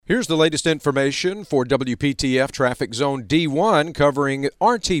Here's the latest information for WPTF Traffic Zone D1 covering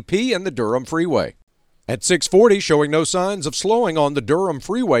RTP and the Durham Freeway. At 640, showing no signs of slowing on the Durham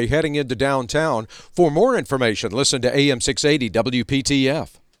Freeway heading into downtown. For more information, listen to AM 680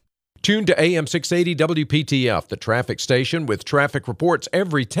 WPTF. Tune to AM 680 WPTF, the traffic station with traffic reports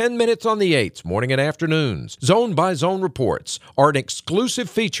every 10 minutes on the 8s, morning and afternoons. Zone-by-zone reports are an exclusive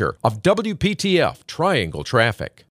feature of WPTF Triangle Traffic.